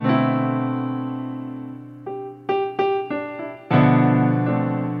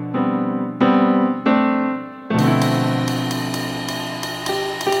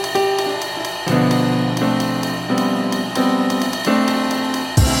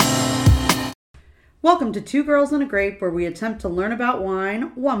Welcome to Two Girls and a Grape, where we attempt to learn about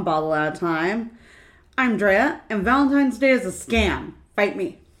wine one bottle at a time. I'm Drea, and Valentine's Day is a scam. Fight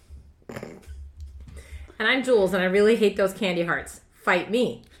me. And I'm Jules, and I really hate those candy hearts. Fight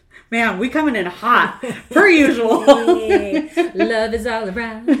me. Man, we coming in hot, per usual. Love is all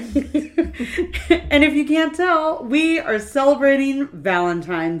around. And if you can't tell, we are celebrating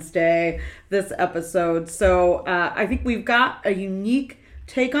Valentine's Day this episode. So I think we've got a unique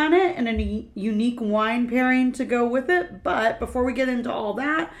take on it and a unique wine pairing to go with it. But before we get into all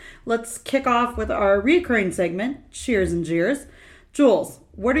that, let's kick off with our recurring segment, Cheers and Jeers. Jules,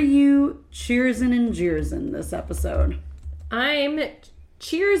 what are you cheersing and jeersing this episode? I'm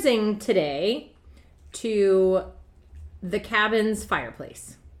cheersing today to the cabin's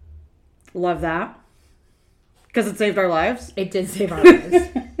fireplace. Love that. Because it saved our lives? It did save our lives.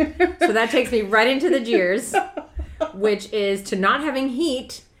 So that takes me right into the jeers, which is to not having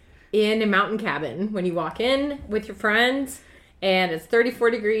heat in a mountain cabin when you walk in with your friends and it's 34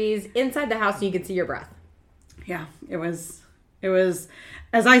 degrees inside the house and you can see your breath. Yeah, it was,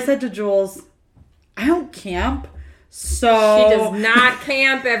 as I said to Jules, I don't camp, so... She does not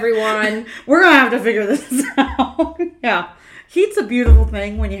camp, everyone. We're going to have to figure this out. Yeah. Heat's a beautiful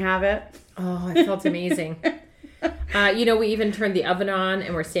thing when you have it. Oh, it felt amazing. We even turned the oven on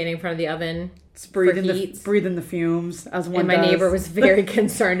and we're standing in front of the oven. Breathing the fumes as one and my does. neighbor was very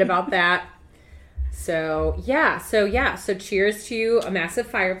concerned about that. So cheers to a massive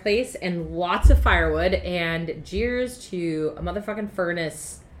fireplace and lots of firewood, and jeers to a motherfucking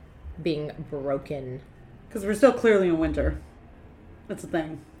furnace being broken. Because we're still clearly in winter. That's the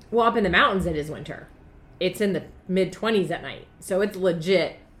thing. Well, up in the mountains it is winter. It's in the mid-20s at night. So it's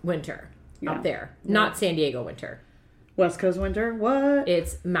legit winter up there. Yeah. Not San Diego winter. West Coast winter? What?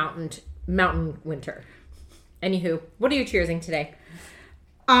 It's mountain winter. Anywho, what are you cheersing today?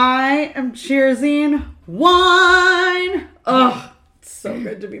 I am cheersing wine. Oh, it's so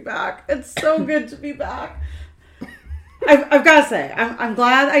good to be back. It's so good to be back. I've got to say, I'm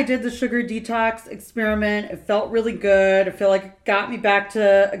glad I did the sugar detox experiment. It felt really good. I feel like it got me back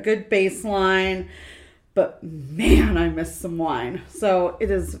to a good baseline. But man, I missed some wine. So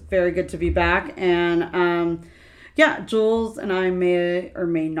it is very good to be back. And Jules and I may or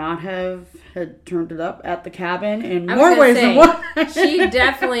may not have had turned it up at the cabin in more ways than one. She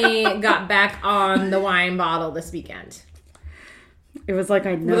definitely got back on the wine bottle this weekend. It was like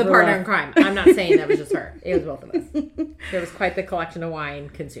I'd never with a partner left. in crime. I'm not saying that was just her. It was both of us. There was quite the collection of wine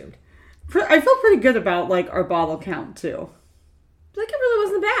consumed. I feel pretty good about our bottle count too. Like, it really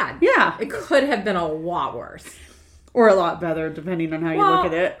wasn't bad. Yeah. It could have been a lot worse. Or a lot better, depending on how you look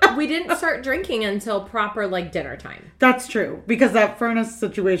at it. We didn't start drinking until proper, dinner time. That's true. Because that furnace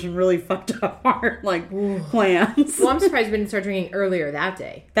situation really fucked up our, plans. Well, I'm surprised we didn't start drinking earlier that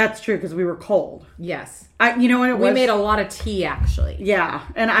day. That's true, because we were cold. Yes. You know what it was? We made a lot of tea, actually. Yeah.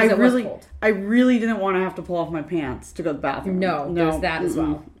 And I really didn't want to have to pull off my pants to go to the bathroom. No, there's that as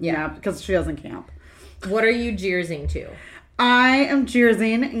well. Yeah, because she doesn't camp. What are you jeersing to? I am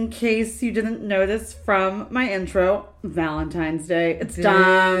jeersing, in case you didn't notice from my intro, Valentine's Day. It's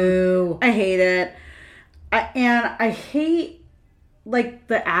dumb. I hate it. I hate,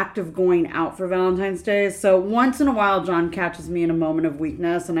 the act of going out for Valentine's Day. So once in a while, John catches me in a moment of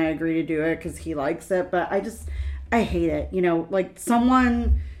weakness, and I agree to do it because he likes it. But I hate it.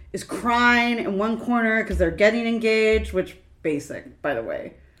 Someone is crying in one corner because they're getting engaged, which, basic, by the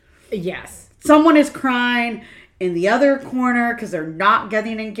way. Yes. Someone is crying in the other corner because they're not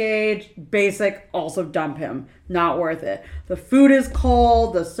getting engaged. Basic, also dump him. Not worth it. The food is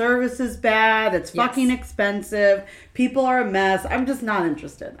cold. The service is bad. It's fucking expensive. People are a mess. I'm just not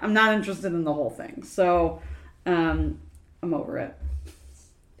interested. I'm not interested in the whole thing. So, I'm over it.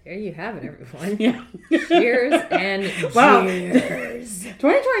 There you have it, everyone. Yeah. Cheers and cheers.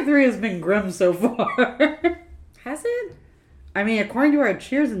 2023 has been grim so far. Has it? I mean, according to our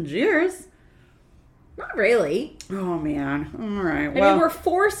cheers and jeers. Not really. Oh man! All right. I mean, we're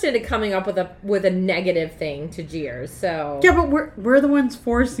forced into coming up with a negative thing to jeers. So yeah, but we're the ones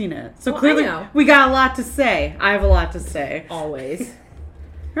forcing it. So clearly, we got a lot to say. I have a lot to say. Always.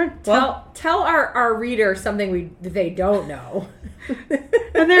 Right. Well, tell our reader something they don't know.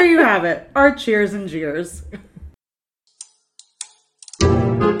 And there you have it. Our cheers and jeers.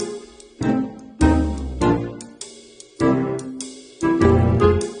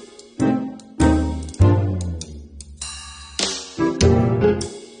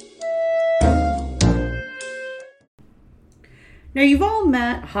 Now, you've all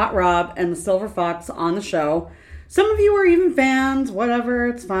met Hot Rob and the Silver Fox on the show. Some of you are even fans, whatever,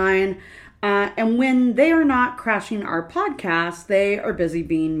 it's fine. And when they are not crashing our podcast, they are busy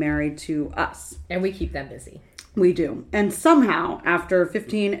being married to us. And we keep them busy. We do. And somehow, after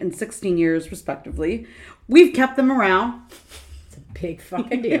 15 and 16 years, respectively, we've kept them around. It's a big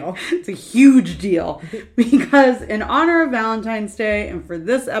fucking deal. It's a huge deal. Because in honor of Valentine's Day and for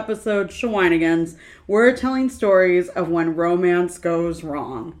this episode, Shawinigans, we're telling stories of when romance goes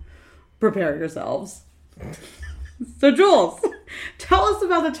wrong. Prepare yourselves. So, Jules, tell us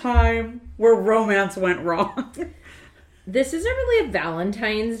about the time where romance went wrong. This isn't really a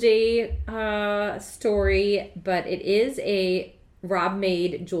Valentine's Day story, but it is a Rob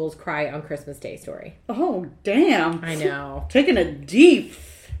made Jules cry on Christmas Day story. Oh, damn. I know. Taking it deep.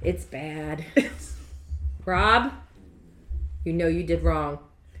 It's bad. Rob, you know you did wrong.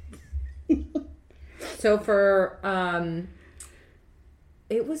 So for,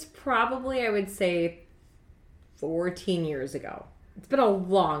 it was probably, I would say, 14 years ago. It's been a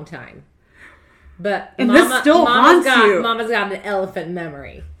long time. But and this still haunts you. Mama's got an elephant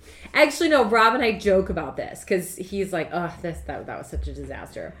memory. Actually, no, Rob and I joke about this because he's like, oh, that was such a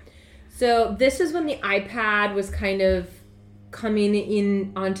disaster. So this is when the iPad was kind of coming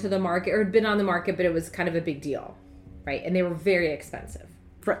in onto the market, or had been on the market, but it was kind of a big deal, right? And they were very expensive.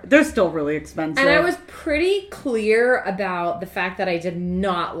 They're still really expensive. And I was pretty clear about the fact that I did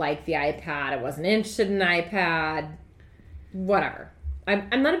not like the iPad. I wasn't interested in an iPad. Whatever.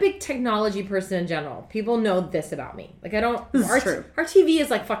 I'm not a big technology person in general. People know this about me. Like, I don't... This is true. Our TV is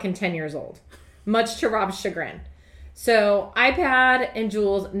like fucking 10 years old. Much to Rob's chagrin. So, iPad and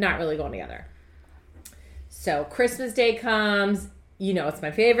Jules not really going together. So, Christmas Day comes. You know, it's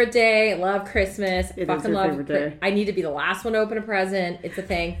my favorite day. I love Christmas. It fucking is your love favorite day. I need to be the last one to open a present. It's a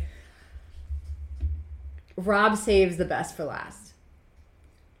thing. Rob saves the best for last.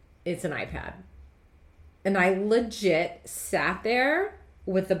 It's an iPad. And I legit sat there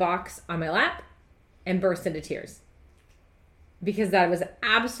with the box on my lap and burst into tears. Because that was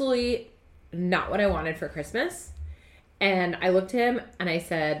absolutely not what I wanted for Christmas. And I looked at him and I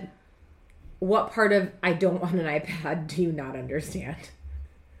said, what part of I don't want an iPad do you not understand?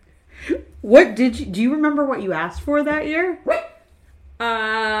 Do you remember what you asked for that year?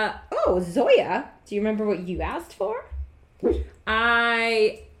 Zoya, do you remember what you asked for?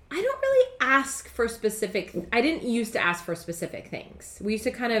 I don't really ask for I didn't used to ask for specific things. We used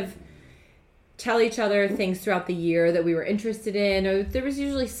to kind of tell each other things throughout the year that we were interested in. Or there was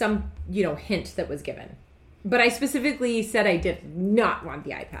usually some, hint that was given. But I specifically said I did not want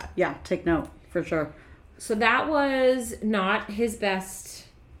the iPad. Yeah, take note, for sure. So that was not his best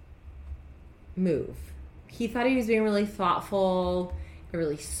move. He thought he was being really thoughtful and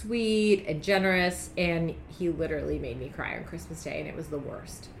really sweet and generous, and he literally made me cry on Christmas Day, and it was the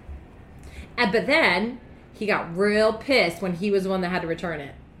worst. But then he got real pissed when he was the one that had to return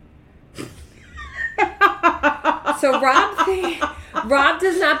it. So Rob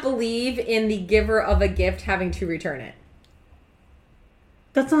does not believe in the giver of a gift having to return it.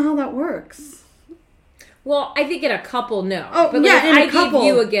 That's not how that works. Well, I think in a couple, no. Oh, but yeah, if I gave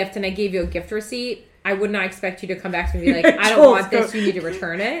you a gift and I gave you a gift receipt, I would not expect you to come back to me and be like, I don't want this, you need to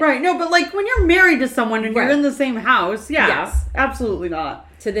return it. Right, no, but like when you're married to someone and you're Right. in the same house, yeah, Yes. absolutely not.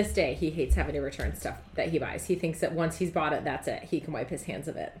 To this day, he hates having to return stuff that he buys. He thinks that once he's bought it, that's it. He can wipe his hands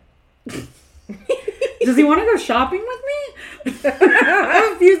of it. Does he want to go shopping with me? I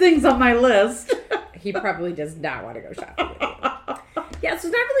have a few things on my list. He probably does not want to go shopping with you. Yeah, so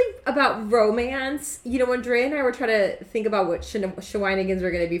it's not really about romance. When Dre and I were trying to think about what Shawinigans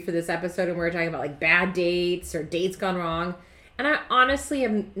were going to be for this episode, and we were talking about like bad dates or dates gone wrong. And I honestly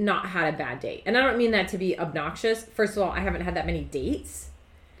have not had a bad date. And I don't mean that to be obnoxious. First of all, I haven't had that many dates.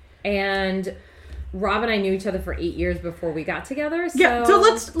 And Rob and I knew each other for 8 years before we got together. So... Yeah, so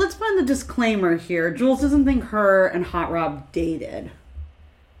let's find the disclaimer here. Jules doesn't think her and Hot Rob dated.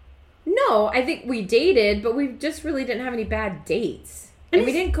 No, I think we dated, but we just really didn't have any bad dates. And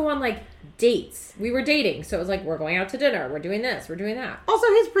we didn't go on, like, dates. We were dating. So it was like, we're going out to dinner. We're doing this. We're doing that. Also,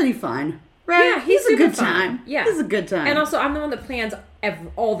 he's pretty fun, right? Yeah, he's a good fun. time. Yeah. He's a good time. And also, I'm the one that plans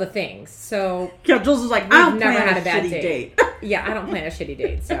all the things. So... Yeah, Jules was like, I don't never plan had a a bad shitty date. date. Yeah, I don't plan a shitty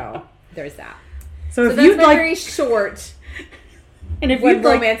date. So there's that. So if that's you'd like... very short... And if when you'd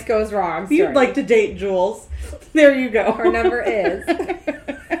like, romance goes wrong. if you'd like to date Jules, there you go. Her number is...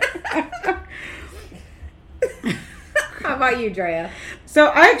 How about you, Drea? So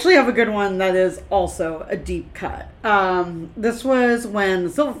I actually have a good one that is also a deep cut. This was when the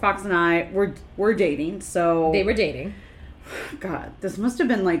Silver Fox and I were dating. So They were dating. God, this must have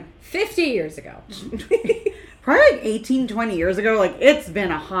been like 50 years ago. probably like 18, 20 years ago. Like, it's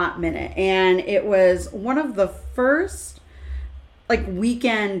been a hot minute. And it was one of the first like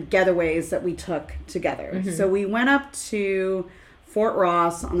weekend getaways that we took together. So we went up to Fort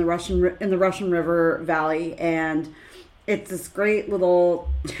Ross in the Russian River Valley, and it's this great little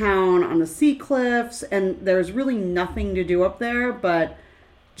town on the sea cliffs, and there's really nothing to do up there but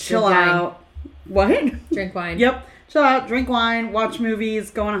chill out. What? Drink wine. Yep. Chill out, drink wine, watch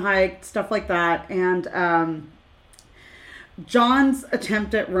movies, go on a hike, stuff like that. And John's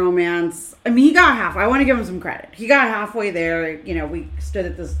attempt at romance, I mean, he got half. I want to give him some credit. He got halfway there. You know, we stood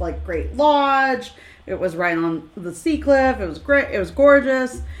at this like great lodge. It was right on the sea cliff. It was great. It was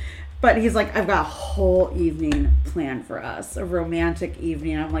gorgeous. But he's like, I've got a whole evening planned for us, a romantic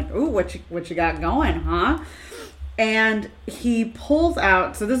evening. I'm like, ooh, what you got going, huh? And he pulls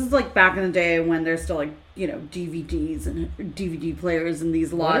out, so this is like back in the day when there's still like, you know, DVDs and DVD players in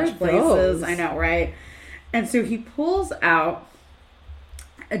these lodge places. I know, right? And so he pulls out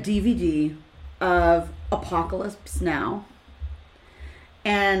a DVD of Apocalypse Now.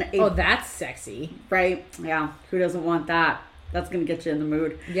 And oh, that's sexy. Right? Yeah. Who doesn't want that? That's going to get you in the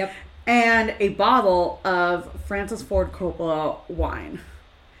mood. Yep. And a bottle of Francis Ford Coppola wine.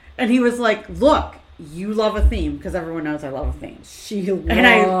 And he was like, look, you love a theme, because everyone knows I love a theme. And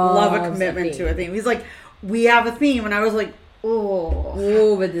I love a commitment to a theme. He's like, we have a theme. And I was like,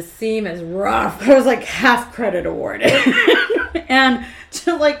 oh, but this theme is rough. I was like, half credit awarded. And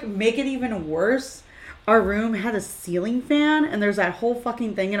to like make it even worse, our room had a ceiling fan, and there's that whole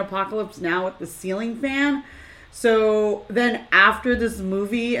fucking thing in Apocalypse Now with the ceiling fan. So then after this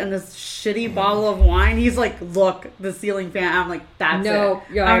movie and this shitty bottle of wine, he's like, look, the ceiling fan. I'm like, that's it. No,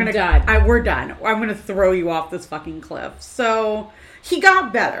 I'm done. We're done. I'm going to throw you off this fucking cliff. So he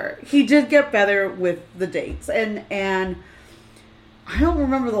got better. He did get better with the dates. And I don't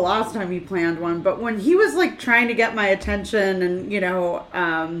remember the last time he planned one, but when he was like trying to get my attention and, you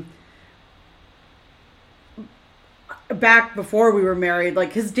know, back before we were married,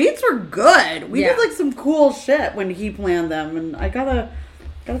 like his dates were good. We did like some cool shit when he planned them, and I gotta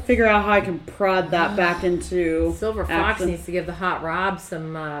figure out how I can prod that back into Silver Fox action. needs to give the Hot Rob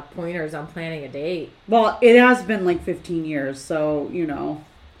some pointers on planning a date. Well, it has been like 15 years, so you know.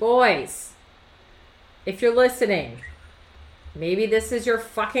 Boys, if you're listening, maybe this is your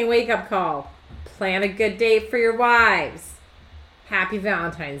fucking wake-up call. Plan a good date for your wives. Happy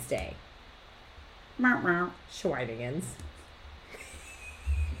Valentine's Day. Schweidigans.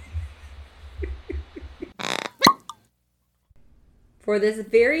 For this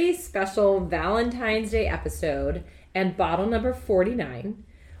very special Valentine's Day episode and bottle number 49,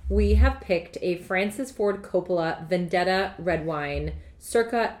 we have picked a Francis Ford Coppola Vendetta red wine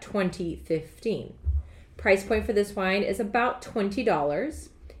circa 2015. Price point for this wine is about $20.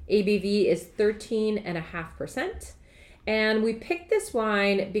 ABV is 13.5%. And we picked this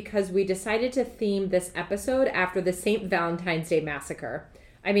wine because we decided to theme this episode after the St. Valentine's Day Massacre.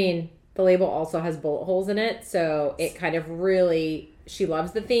 I mean, the label also has bullet holes in it, so it kind of really, she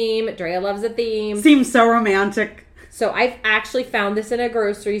loves the theme, Drea loves the theme. Seems so romantic. So I've actually found this in a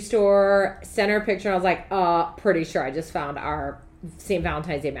grocery store, sent her a picture, and I was like, pretty sure I just found our St.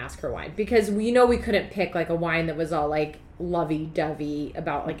 Valentine's Day Massacre wine. Because we know we couldn't pick like a wine that was all like lovey-dovey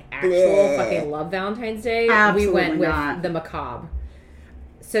about like actual fucking love Valentine's Day. Absolutely we went not. with the macabre.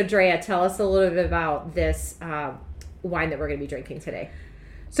 So Drea, tell us a little bit about this wine that we're going to be drinking today.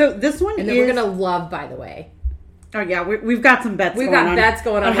 So this one and that we're going to love, by the way. Oh yeah, we've got some bets. We've got bets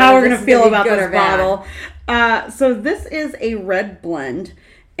going on how we're going to feel about this bottle. So this is a red blend,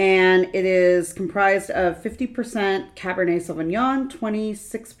 and it is comprised of 50% Cabernet Sauvignon,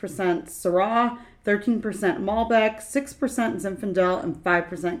 26% Syrah, 13% Malbec, 6% Zinfandel, and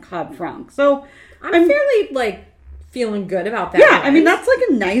 5% Cab Franc. So I'm fairly like feeling good about that. Yeah, I mean that's like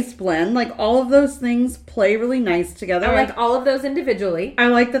a nice blend. Like all of those things play really nice together. I like all of those individually. I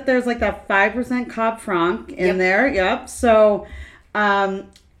like that there's like that 5% Cab Franc in there. Yep. So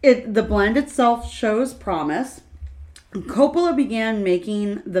the blend itself shows promise. Coppola began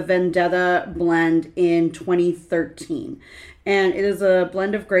making the Vendetta blend in 2013. And it is a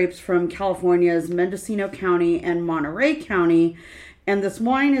blend of grapes from California's Mendocino County and Monterey County. And this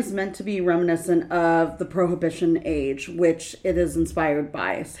wine is meant to be reminiscent of the Prohibition age, which it is inspired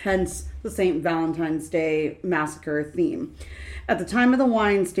by, hence the St. Valentine's Day Massacre theme. At the time of the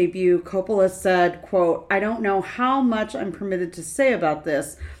wine's debut, Coppola said, quote, "I don't know how much I'm permitted to say about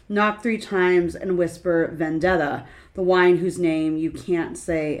this. Knock 3 times and whisper Vendetta, the wine whose name you can't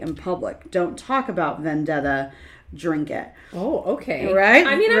say in public. Don't talk about Vendetta. Drink it." Oh, okay. Right?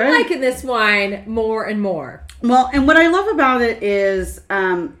 I mean, I'm liking this wine more and more. Well, and what I love about it is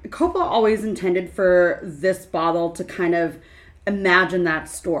Coppola always intended for this bottle to kind of imagine that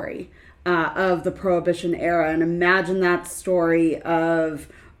story of the Prohibition era, and imagine that story of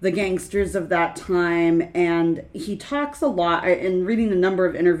the gangsters of that time. And he talks a lot, in reading a number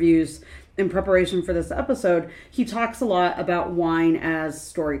of interviews in preparation for this episode, he talks a lot about wine as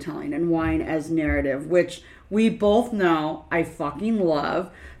storytelling and wine as narrative, which we both know I fucking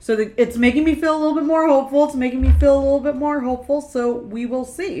love. So it's making me feel a little bit more hopeful. It's making me feel a little bit more hopeful. So we will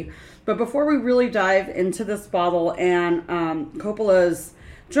see. But before we really dive into this bottle and Coppola's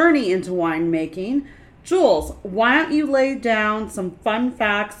journey into winemaking, Jules, why don't you lay down some fun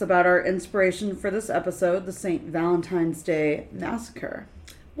facts about our inspiration for this episode, the St. Valentine's Day Massacre?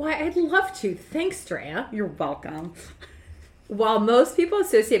 Why, I'd love to. Thanks, Drea. You're welcome. While most people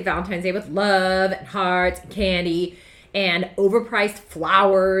associate Valentine's Day with love and hearts and candy and overpriced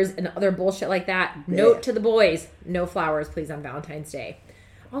flowers and other bullshit like that, note to the boys, no flowers, please, on Valentine's Day.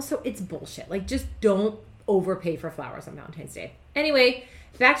 Also, it's bullshit. Like, just don't overpay for flowers on Valentine's Day. Anyway,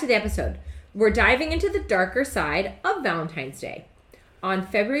 back to the episode. We're diving into the darker side of Valentine's Day. On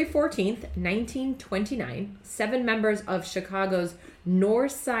February 14th, 1929, 7 members of Chicago's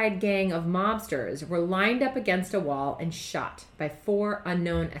North Side gang of mobsters were lined up against a wall and shot by 4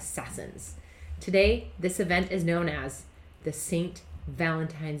 unknown assassins. Today, this event is known as the St.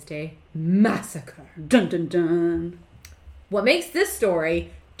 Valentine's Day Massacre. Dun dun dun. What makes this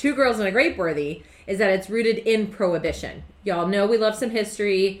story, Two Girls and a Grape, worthy is that it's rooted in Prohibition. Y'all know we love some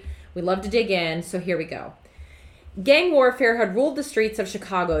history. We love to dig in, so here we go. Gang warfare had ruled the streets of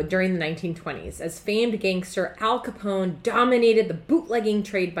Chicago during the 1920s as famed gangster Al Capone dominated the bootlegging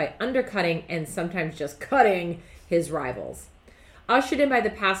trade by undercutting and sometimes just cutting his rivals. Ushered in by the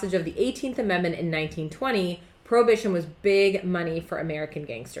passage of the 18th Amendment in 1920, Prohibition was big money for American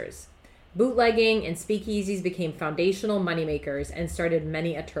gangsters. Bootlegging and speakeasies became foundational moneymakers and started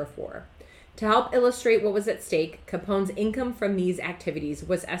many a turf war. To help illustrate what was at stake, Capone's income from these activities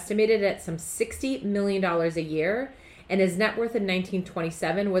was estimated at some $60 million a year, and his net worth in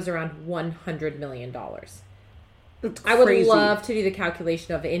 1927 was around $100 million. I would love to do the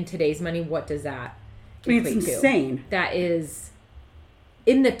calculation of, in today's money, what does that equate to? It's insane. That is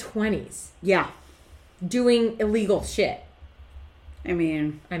in the 20s. Yeah. Doing illegal shit. I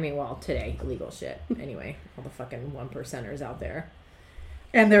mean, well, today, illegal shit. Anyway, all the fucking 1%ers out there.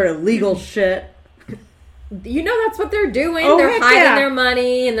 And they're illegal shit. You know that's what they're doing. Oh, they're hiding yeah. their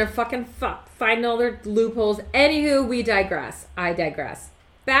money and they're fucking finding all their loopholes. Anywho, we digress. I digress.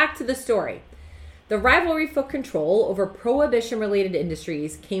 Back to the story. The rivalry for control over Prohibition-related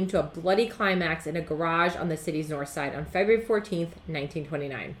industries came to a bloody climax in a garage on the city's north side on February 14th,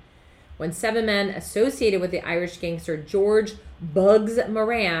 1929. When 7 men associated with the Irish gangster George Bugs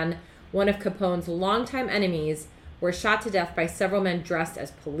Moran, one of Capone's longtime enemies, were shot to death by several men dressed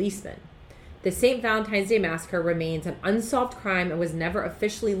as policemen. The St. Valentine's Day Massacre remains an unsolved crime and was never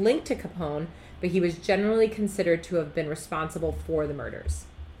officially linked to Capone, but he was generally considered to have been responsible for the murders.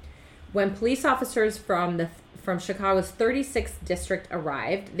 When police officers from Chicago's 36th district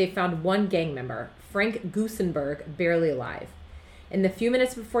arrived, they found one gang member, Frank Gusenberg, barely alive. In the few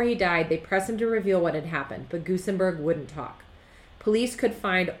minutes before he died, they pressed him to reveal what had happened, but Gusenberg wouldn't talk. Police could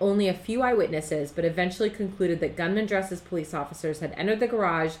find only a few eyewitnesses, but eventually concluded that gunmen dressed as police officers had entered the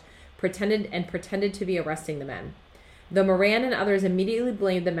garage, pretended to be arresting the men. Though Moran and others immediately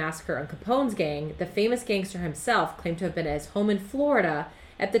blamed the massacre on Capone's gang, the famous gangster himself claimed to have been at his home in Florida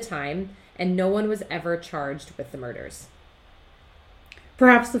at the time, and no one was ever charged with the murders.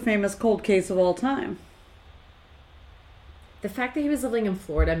 Perhaps the famous cold case of all time. The fact that he was living in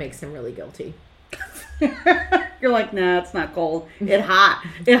Florida makes him really guilty. You're like, nah, it's not cold. It's hot.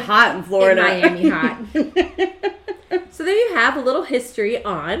 It's hot in Florida. In Miami hot. So there you have a little history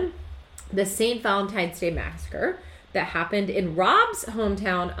on the St. Valentine's Day Massacre that happened in Rob's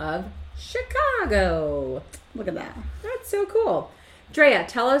hometown of Chicago. Look at that. That's so cool. Drea,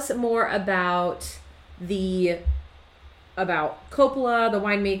 tell us more about Coppola, the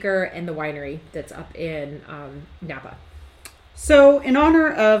winemaker, and the winery that's up in Napa. So, in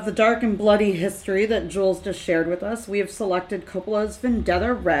honor of the dark and bloody history that Jules just shared with us, we have selected Coppola's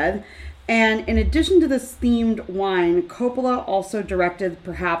Vendetta Red. And in addition to this themed wine, Coppola also directed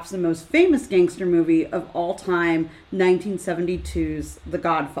perhaps the most famous gangster movie of all time, 1972's The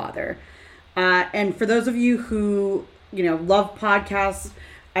Godfather. And for those of you who, love podcasts,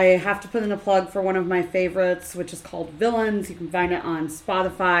 I have to put in a plug for one of my favorites, which is called Villains. You can find it on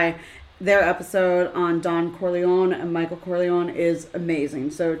Spotify. Their episode on Don Corleone and Michael Corleone is amazing,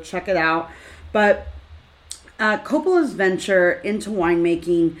 so check it out. But Coppola's venture into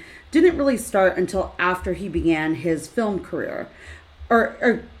winemaking didn't really start until after he began his film career.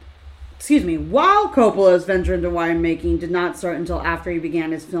 Or While Coppola's venture into winemaking did not start until after he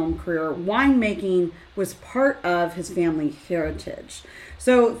began his film career, winemaking was part of his family heritage.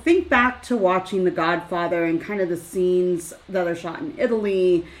 So think back to watching The Godfather and kind of the scenes that are shot in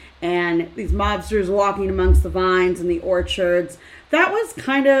Italy and these mobsters walking amongst the vines and the orchards. That was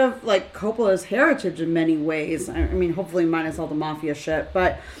kind of like Coppola's heritage in many ways. I mean, hopefully minus all the mafia shit,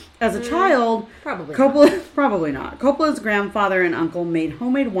 but as a child, probably not. Coppola's grandfather and uncle made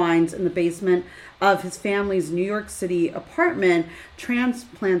homemade wines in the basement of his family's New York City apartment,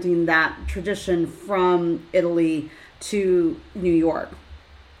 transplanting that tradition from Italy to New York.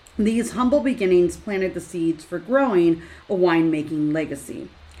 These humble beginnings planted the seeds for growing a winemaking legacy.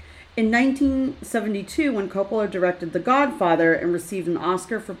 In 1972, when Coppola directed The Godfather and received an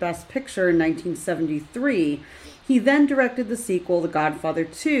Oscar for Best Picture in 1973, he then directed the sequel, The Godfather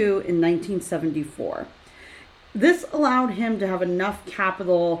 2, in 1974. This allowed him to have enough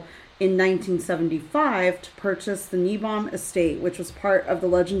capital in 1975 to purchase the Niebaum Estate, which was part of the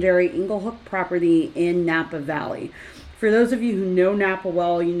legendary Inglehooke property in Napa Valley. For those of you who know Napa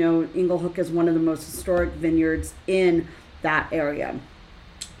well, you know Inglehooke is one of the most historic vineyards in that area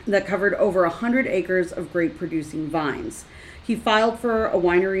that covered over 100 acres of grape-producing vines. He filed for a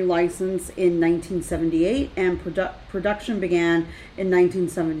winery license in 1978, and production began in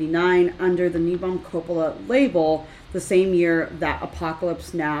 1979 under the Niebaum Coppola label, the same year that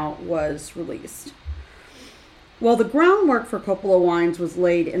Apocalypse Now was released. While the groundwork for Coppola wines was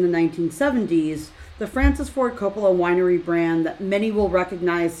laid in the 1970s, the Francis Ford Coppola winery brand that many will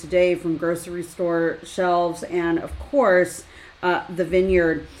recognize today from grocery store shelves and, of course, the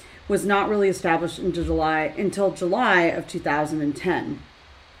vineyard, was not really established until July of 2010.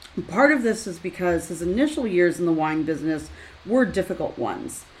 Part of this is because his initial years in the wine business were difficult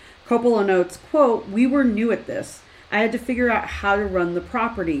ones. Coppola notes, quote, "We were new at this. I had to figure out how to run the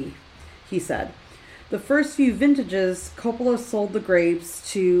property," he said. The first few vintages, Coppola sold the grapes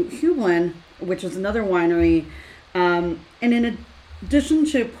to Hublin, which is another winery, and in addition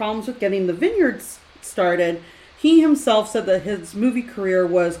to problems with getting the vineyards started, he himself said that his movie career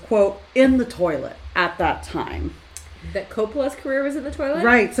was, quote, in the toilet at that time. That Coppola's career was in the toilet?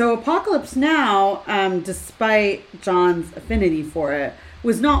 Right. So Apocalypse Now, despite John's affinity for it,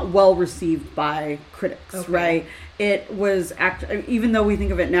 was not well received by critics, okay. Right? It was, even though we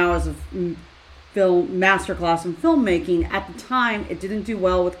think of it now as a film masterclass in filmmaking, at the time, it didn't do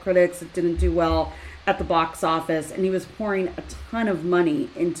well with critics. It didn't do well at the box office. And he was pouring a ton of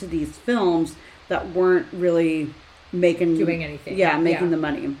money into these films that weren't really doing anything. Making the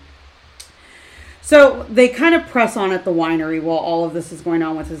money. So they kind of press on at the winery while all of this is going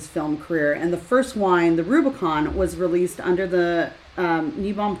on with his film career. And the first wine, the Rubicon, was released under the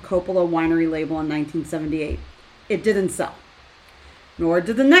Niebaum Coppola winery label in 1978. It didn't sell. Nor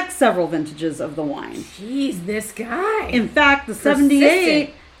did the next several vintages of the wine. Jeez, this guy. In fact, the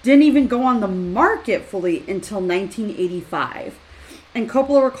 78 didn't even go on the market fully until 1985. And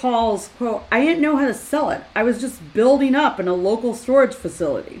Coppola recalls, quote, "I didn't know how to sell it. I was just building up in a local storage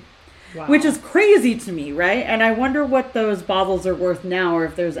facility." Wow. Which is crazy to me, right? And I wonder what those bottles are worth now, or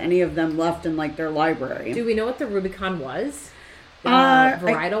if there's any of them left in like their library. Do we know what the Rubicon was?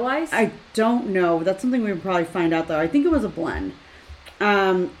 Varietal-wise? I don't know. That's something we would probably find out, though. I think it was a blend.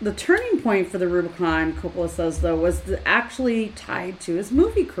 The turning point for the Rubicon, Coppola says, though, was actually tied to his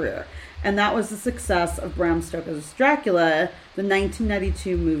movie career. And that was the success of Bram Stoker's Dracula, the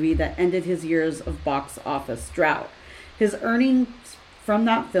 1992 movie that ended his years of box office drought. His earnings from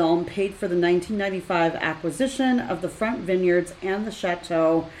that film paid for the 1995 acquisition of the front vineyards and the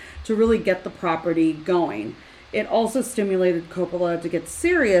chateau to really get the property going. It also stimulated Coppola to get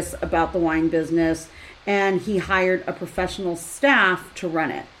serious about the wine business, and he hired a professional staff to run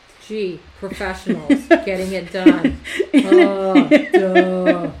it. Gee, professionals getting it done.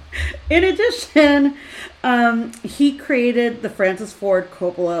 Duh. In addition, he created the Francis Ford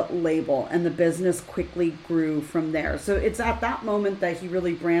Coppola label, and the business quickly grew from there. So it's at that moment that he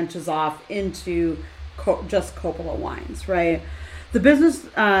really branches off into just Coppola wines, right? The business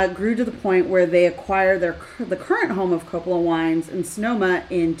grew to the point where they acquired the current home of Coppola Wines in Sonoma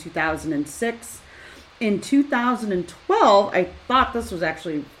in 2006. In 2012, I thought this was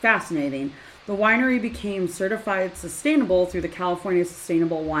actually fascinating. The winery became certified sustainable through the California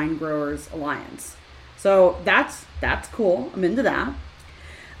Sustainable Wine Growers Alliance. So that's cool. I'm into that.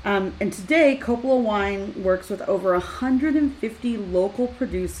 And today, Coppola Wine works with over 150 local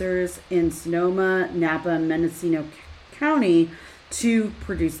producers in Sonoma, Napa, and Mendocino County to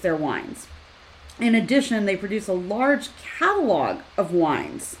produce their wines. In addition, they produce a large catalog of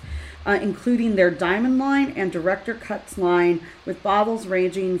wines. including their Diamond line and Director Cuts line, with bottles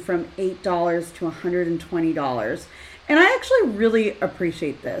ranging from $8 to $120. And I actually really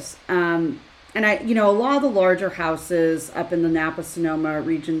appreciate this. And a lot of the larger houses up in the Napa-Sonoma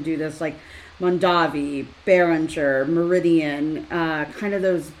region do this, like Mondavi, Behringer, Meridian, kind of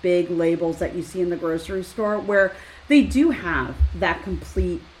those big labels that you see in the grocery store, where they do have that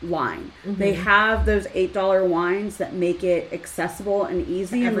complete line. Mm-hmm. They have those $8 wines that make it accessible and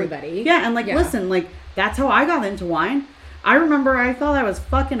easy. Everybody. Listen, that's how I got into wine. I remember I thought I was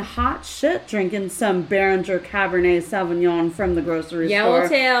fucking hot shit drinking some Behringer Cabernet Sauvignon from the grocery store.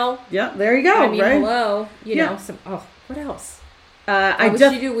 Yellowtail. Yeah, there you go. Right? Hello. What else?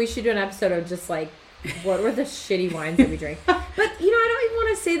 We should do an episode of just like, what were the shitty wines that we drank? But, I don't even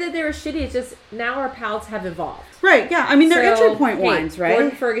want to say that they were shitty. It's just now our palates have evolved. Right, yeah. I mean, they're entry point wines, right?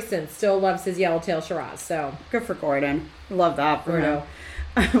 Gordon Ferguson still loves his Yellowtail Shiraz, so. Good for Gordon. Love that for him.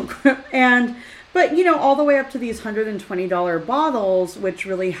 But, all the way up to these $120 bottles, which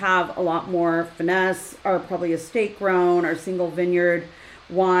really have a lot more finesse, are probably estate grown or single vineyard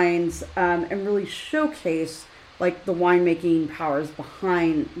wines, and really showcase like the winemaking powers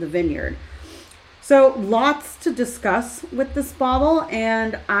behind the vineyard. So lots to discuss with this bottle,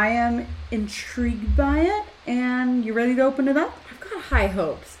 and I am intrigued by it. And you ready to open it up? I've got high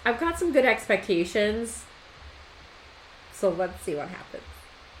hopes. I've got some good expectations. So let's see what happens.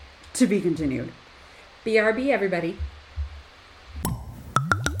 To be continued. BRB, everybody.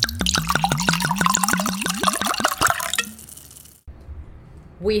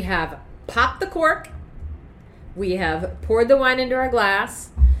 We have popped the cork. We have poured the wine into our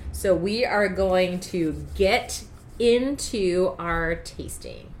glass. So we are going to get into our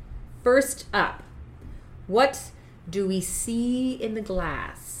tasting. First up, what do we see in the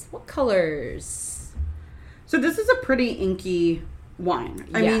glass? What colors? So this is a pretty inky wine.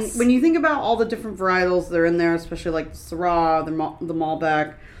 I mean, when you think about all the different varietals that are in there, especially like the Syrah, the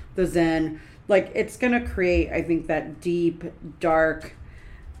Malbec, the Zin, like it's going to create, I think, that deep, dark,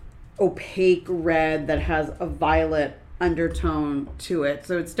 opaque red that has a violet undertone to it.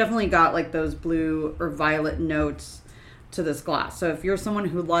 So it's definitely got like those blue or violet notes to this glass. So if you're someone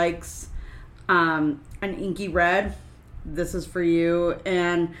who likes an inky red, this is for you.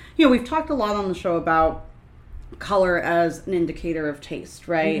 And, we've talked a lot on the show about color as an indicator of taste,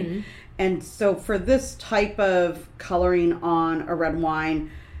 right? Mm-hmm. And so for this type of coloring on a red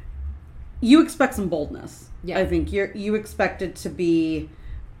wine, you expect some boldness. Yeah. I think you expect it to be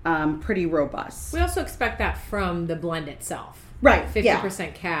pretty robust. We also expect that from the blend itself. Right.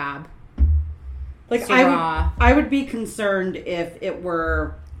 50% cab. Like Syrah. I would be concerned if it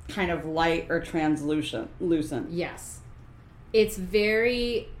were kind of light or translucent. Yes. It's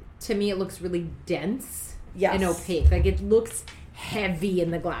to me, it looks really dense. Yes. And opaque. Like it looks heavy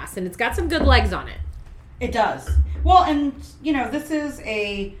in the glass, and it's got some good legs on it. It does. Well, and this is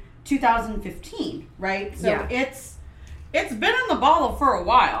a 2015, right? So it's been in the bottle for a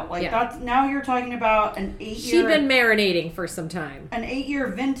while. Now you're talking about an 8-year. She's been marinating for some time. An 8-year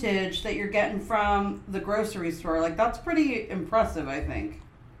vintage that you're getting from the grocery store. Like that's pretty impressive, I think.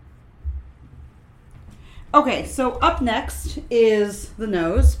 Okay, so up next is the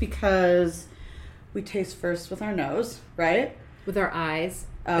nose, because we taste first with our nose, right? With our eyes,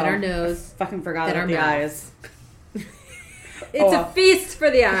 then our nose. I fucking forgot about the eyes. It's a feast for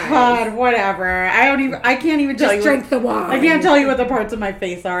the eyes. God, whatever. I can't even tell you. Just drink the wine. I can't tell you what the parts of my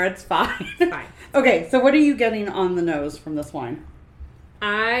face are. It's fine. Fine. Okay, so what are you getting on the nose from this wine?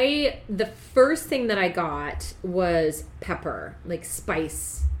 The first thing that I got was pepper, like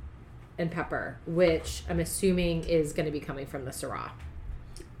spice and pepper, which I'm assuming is going to be coming from the Syrah.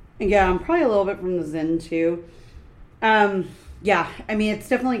 Yeah, I'm probably a little bit from the Zin too. Yeah, I mean, it's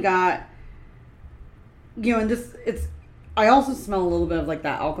definitely got, I also smell a little bit of like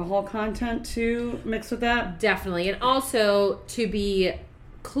that alcohol content too, mixed with that. Definitely. And also, to be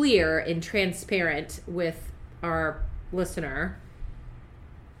clear and transparent with our listener,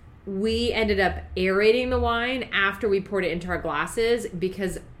 we ended up aerating the wine after we poured it into our glasses,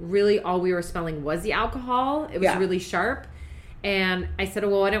 because really all we were smelling was the alcohol. It was really sharp. And I said,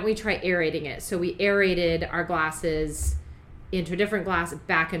 well, why don't we try aerating it? So we aerated our glasses into a different glass,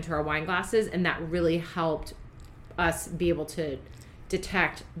 back into our wine glasses, and that really helped us be able to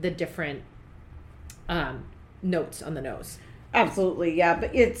detect the different notes on the nose. Absolutely, yeah,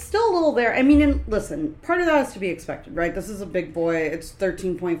 but it's still a little there. I mean, and listen, part of that is to be expected, right? This is a big boy. It's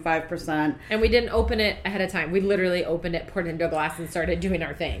 13.5%. And we didn't open it ahead of time. We literally opened it, poured it into a glass, and started doing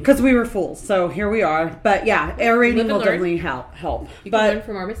our thing. Because we were fools, so here we are. But yeah, aerating will definitely help. You can learn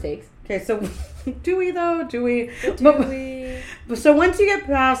from our mistakes. Okay, so do we though? Do we? But So once you get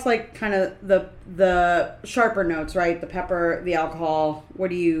past like kind of the sharper notes, right? The pepper, the alcohol.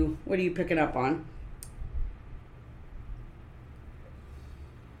 What are you picking up on?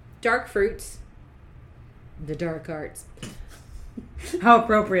 Dark fruits. The dark arts. How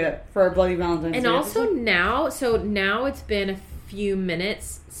appropriate for a Bloody Valentine's Day. And also now it's been a few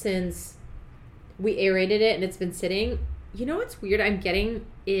minutes since we aerated it and it's been sitting. You know what's weird I'm getting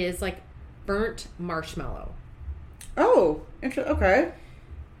is like burnt marshmallow. Oh, okay.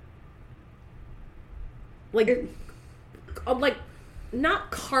 Like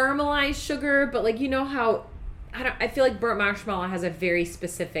not caramelized sugar, but like, you know how I feel like burnt marshmallow has a very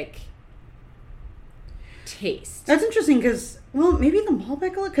specific taste. That's interesting because, well, maybe the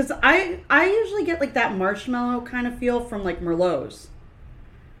Malbec, because I usually get like that marshmallow kind of feel from like Merlots,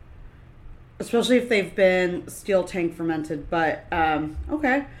 especially if they've been steel tank fermented. But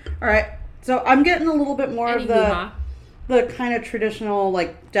okay, all right. So I'm getting a little bit more of the kind of traditional,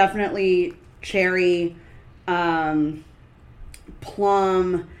 like definitely cherry, plum,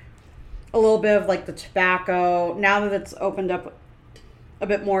 a little bit of like the tobacco. Now that it's opened up a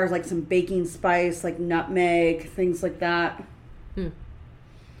bit more, like some baking spice, like nutmeg, things like that.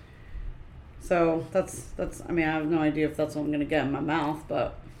 So that's. I mean, I have no idea if that's what I'm gonna get in my mouth,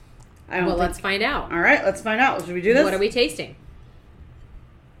 but I don't. Well, let's find out. All right, let's find out. Should we do this? What are we tasting?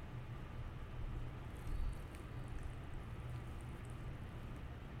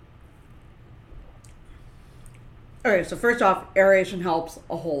 All right. So first off, aeration helps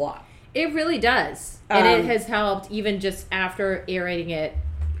a whole lot. It really does. And it has helped even just after aerating it,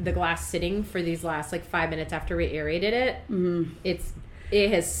 the glass sitting for these last like 5 minutes after we aerated it. Mm-hmm. It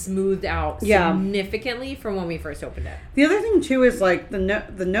has smoothed out significantly from when we first opened it. The other thing too is like the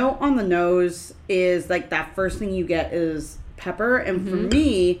note on the nose is like that first thing you get is pepper. And for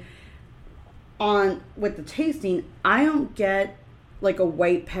me, with the tasting, I don't get like a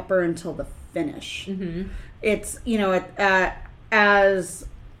white pepper until the finish. Mm-hmm. It's, as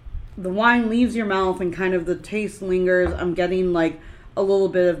the wine leaves your mouth and kind of the taste lingers, I'm getting like a little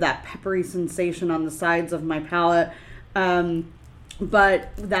bit of that peppery sensation on the sides of my palate. But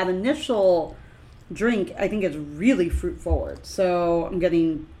that initial drink, I think, is really fruit forward. So I'm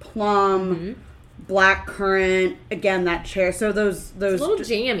getting plum, black currant, again, that cherry. So those it's a little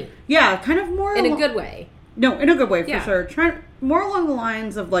jammy. Yeah, kind of more in a good way. No, in a good way, for sure. More along the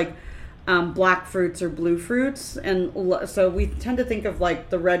lines of like black fruits or blue fruits. And so we tend to think of like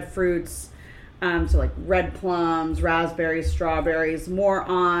the red fruits, so like red plums, raspberries, strawberries, more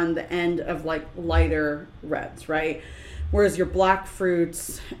on the end of like lighter reds, right? Whereas your black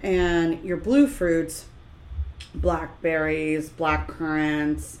fruits and your blue fruits, blackberries, black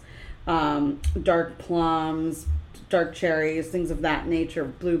currants, dark plums, dark cherries, things of that nature,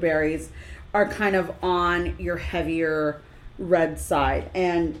 blueberries, are kind of on your heavier red side.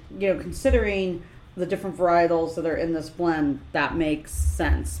 And, considering the different varietals that are in this blend, that makes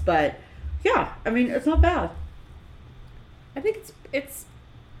sense. But, yeah, I mean, it's not bad. I think it's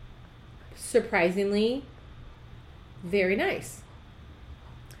surprisingly very nice.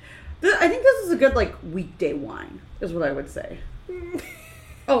 I think this is a good, like, weekday wine, is what I would say.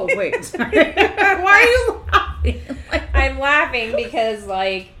 Oh, wait. Sorry. Why are you laughing? I'm laughing because,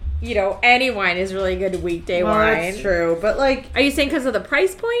 like, any wine is really good weekday wine. That's true, but, like... Are you saying because of the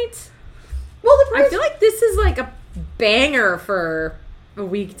price point? Well, the price... I feel like this is, like, a banger for a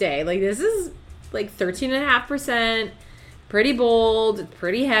weekday. Like, this is, like, 13.5%, pretty bold,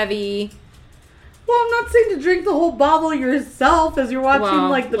 pretty heavy. Well, I'm not saying to drink the whole bottle yourself as you're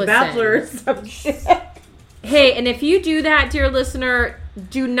watching, The Bachelor or some shit. Hey, and if you do that, dear listener,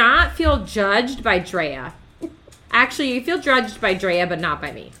 do not feel judged by Drea. Actually, you feel judged by Drea, but not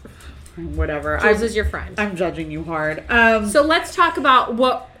by me. Whatever. Jules is your friend. I'm judging you hard. So let's talk about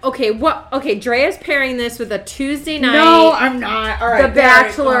Okay, Drea's pairing this with a Tuesday night. No, I'm not. All right. The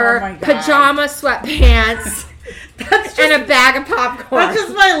Bachelor, pajama sweatpants. And a bag of popcorn. That's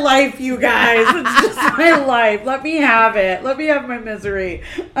just my life, you guys. It's just my life. Let me have it. Let me have my misery.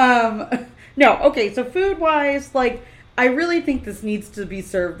 No, okay, so food-wise, like, I really think this needs to be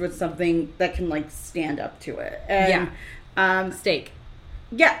served with something that can, like, stand up to it. And, steak.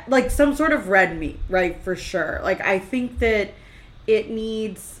 Yeah, like some sort of red meat, right, for sure. Like, I think that it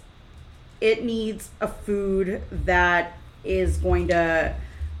needs a food that is going to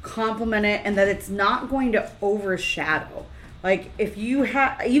complement it and that it's not going to overshadow. Like, if you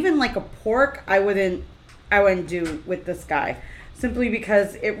have even like a pork, I wouldn't do with this guy, simply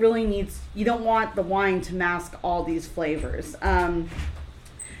because it really needs, you don't want the wine to mask all these flavors. I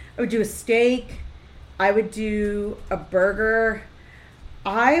would do a steak, I would do a burger,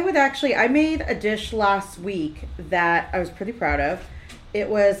 I made a dish last week that I was pretty proud of. It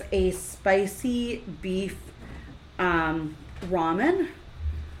was a spicy beef ramen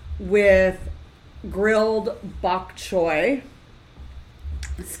with grilled bok choy,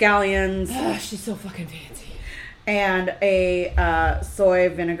 scallions, Oh, she's so fucking fancy. and a soy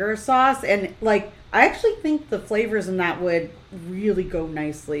vinegar sauce. And like, I actually think the flavors in that would really go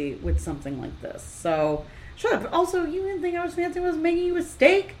nicely with something like this. So, shut up. Also, you didn't think I was fancy was making you a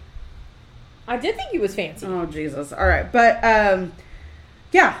steak? I did think he was fancy. Oh, Jesus. All right. But,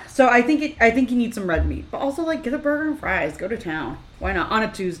 yeah, so I think you need some red meat. But also, like, get a burger and fries. Go to town. Why not? On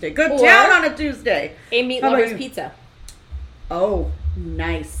a Tuesday. Go to Or town on a Tuesday. A meat How about lover's you? pizza. Oh,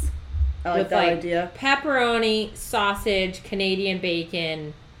 nice. I like With that like idea. pepperoni, sausage, Canadian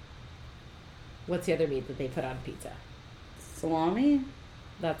bacon. What's the other meat that they put on pizza? Salami?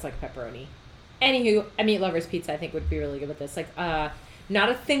 That's like pepperoni. Anywho, a meat lover's pizza I think would be really good with this. Like, not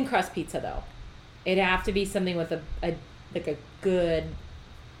a thin crust pizza though. It'd have to be something with a good,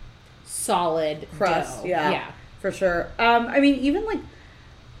 solid Crust. dough. Yeah. For sure. I mean, even like,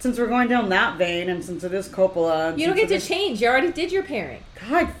 since we're going down that vein, and since it is Coppola, and You don't since get it to is- change. You already did your pairing.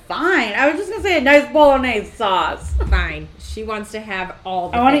 God, fine. I was just gonna say a nice bolognese sauce. Fine. She wants to have all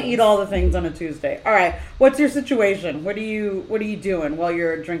the I want to things. eat all the things on a Tuesday. All right. What's your situation? What are you doing while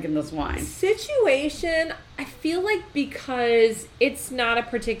you're drinking this wine? Situation, I feel like because it's not a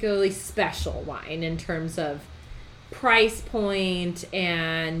particularly special wine in terms of price point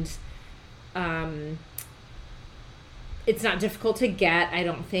and it's not difficult to get, I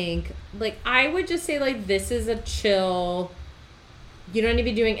don't think. Like, I would just say, like, this is a chill. You don't need to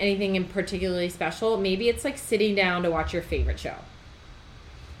be doing anything in particularly special. Maybe it's like sitting down to watch your favorite show.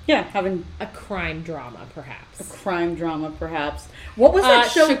 Yeah, having A crime drama, a perhaps. crime drama, perhaps. What was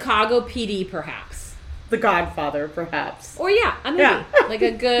that show? Chicago PD, perhaps. The Godfather, perhaps. Or yeah, a movie. Yeah. Like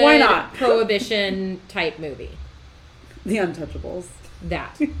a good Why not? prohibition type movie. The Untouchables.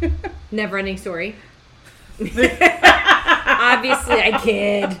 That. Never Ending Story. Obviously, I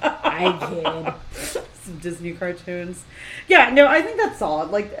kid. Some Disney cartoons. Yeah, no, I think that's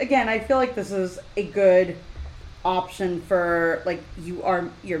solid. Like, again, I feel like this is a good option for, like,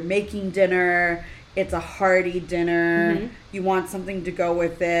 you're making dinner. It's a hearty dinner. Mhm. You want something to go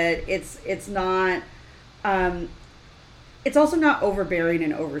with it. It's not, it's also not overbearing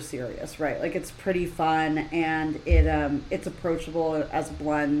and over serious, right? Like, it's pretty fun and it's approachable as a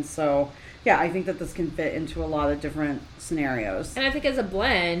blend. So yeah, I think that this can fit into a lot of different scenarios. And I think as a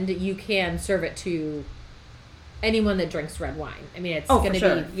blend, you can serve it to anyone that drinks red wine. I mean, it's Oh, going for to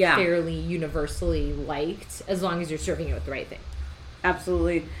sure. be Yeah. fairly universally liked as long as you're serving it with the right thing.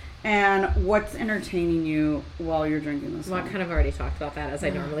 Absolutely. And what's entertaining you while you're drinking this Well, I wine? kind of already talked about that as I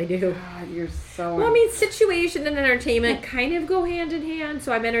normally do. God, you're so... Well, I mean, situation and entertainment kind of go hand in hand.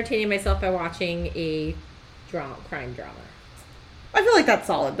 So I'm entertaining myself by watching a crime drama. I feel like that's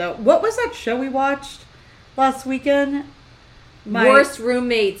solid, though. What was that show we watched last weekend? Worst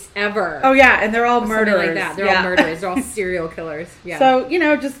roommates ever. Oh, yeah, and they're all Something murderers. like that. They're Yeah. all murderers. They're all serial killers. Yeah. So,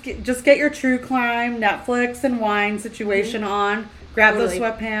 just get your true crime, Netflix, and wine situation on. Grab Totally.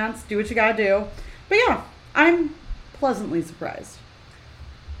 those sweatpants. Do what you gotta do. But yeah, I'm pleasantly surprised.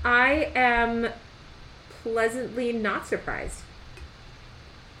 I am pleasantly not surprised.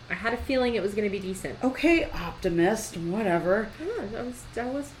 I had a feeling it was going to be decent. Okay, optimist, whatever. I don't know, I was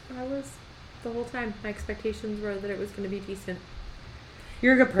the whole time. My expectations were that it was going to be decent.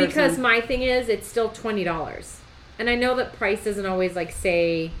 You're a good person. Because my thing is, it's still $20. And I know that price doesn't always, like,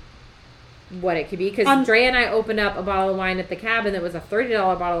 say what it could be. Because Dre and I opened up a bottle of wine at the cabin that was a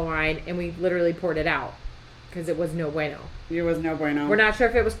 $30 bottle of wine, and we literally poured it out. Because it was no bueno. There was no bueno. We're not sure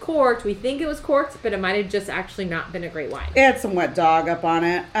if it was corked. We think it was corked, but it might have just actually not been a great wine. It had some wet dog up on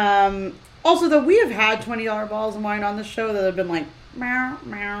it. Also, though, we have had $20 bottles of wine on the show that have been like, meow,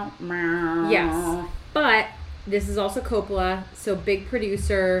 meow, meow. Yes. But this is also Coppola, so big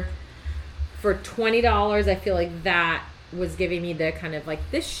producer. For $20, I feel like that was giving me the kind of like,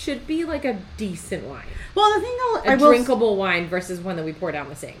 this should be like a decent wine. Well, the thing A drinkable wine versus one that we pour down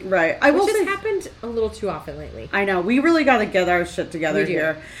the sink. Right. I will Which say, has happened a little too often lately. I know. We really got to get our shit together We do.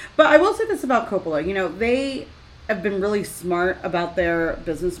 here. But I will say this about Coppola. You know, they have been really smart about their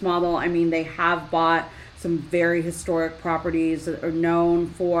business model. I mean, they have bought some very historic properties that are known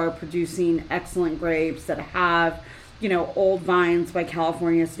for producing excellent grapes that have, you know, old vines by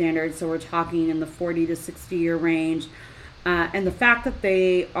California standards. So we're talking in the 40 to 60 year range. And the fact that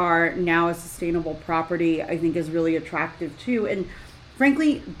they are now a sustainable property, I think, is really attractive too. And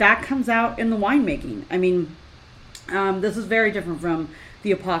frankly, that comes out in the winemaking. I mean, this is very different from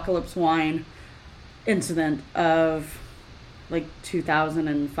the Apocalypse wine incident of like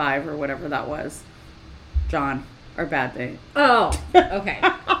 2005 or whatever that was. John, our bad date. Oh, okay.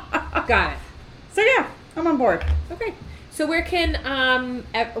 Got it. So yeah, I'm on board. Okay. So where can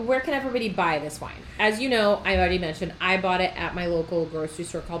everybody buy this wine? As you know, I already mentioned I bought it at my local grocery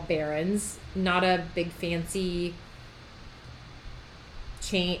store called Barron's. Not a big fancy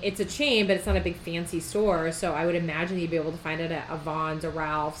chain. It's a chain, but it's not a big fancy store. So I would imagine you'd be able to find it at a Vons, a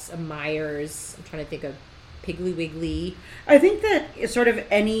Ralph's, a Myers. I'm trying to think of Piggly Wiggly. I think that sort of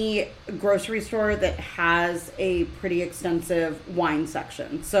any grocery store that has a pretty extensive wine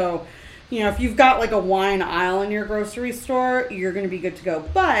section. So, if you've got like a wine aisle in your grocery store, you're going to be good to go.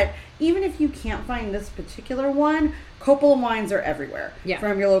 But even if you can't find this particular one, Coppola wines are everywhere. Yeah.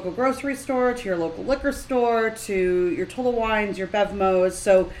 From your local grocery store to your local liquor store to your Total Wines, your Bevmos.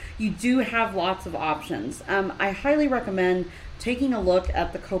 So you do have lots of options. I highly recommend taking a look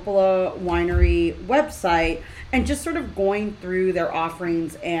at the Coppola Winery website and just sort of going through their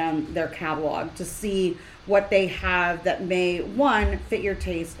offerings and their catalog to see what they have that may, one, fit your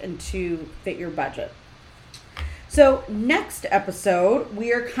taste, and two, fit your budget. So next episode,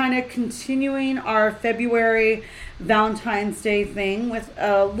 we are kind of continuing our February Valentine's Day thing with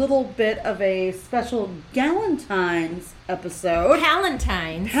a little bit of a special Galentine's episode.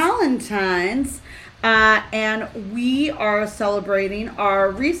 Palentine's. And we are celebrating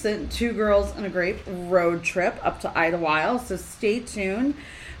our recent 2 Girls and a Grape road trip up to Idlewild. So stay tuned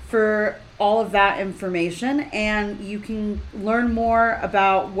for all of that information. And you can learn more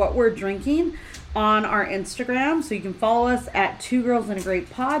about what we're drinking on our Instagram. So you can follow us at 2 Girls and a Grape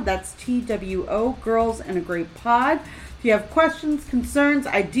Pod. That's TWO Girls and a Grape Pod. If you have questions, concerns,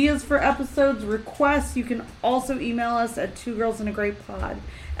 ideas for episodes, requests, you can also email us at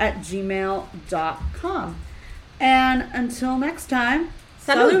 2girlsandagrapepod@gmail.com. And until next time,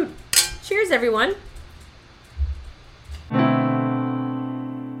 Salud. Cheers, everyone.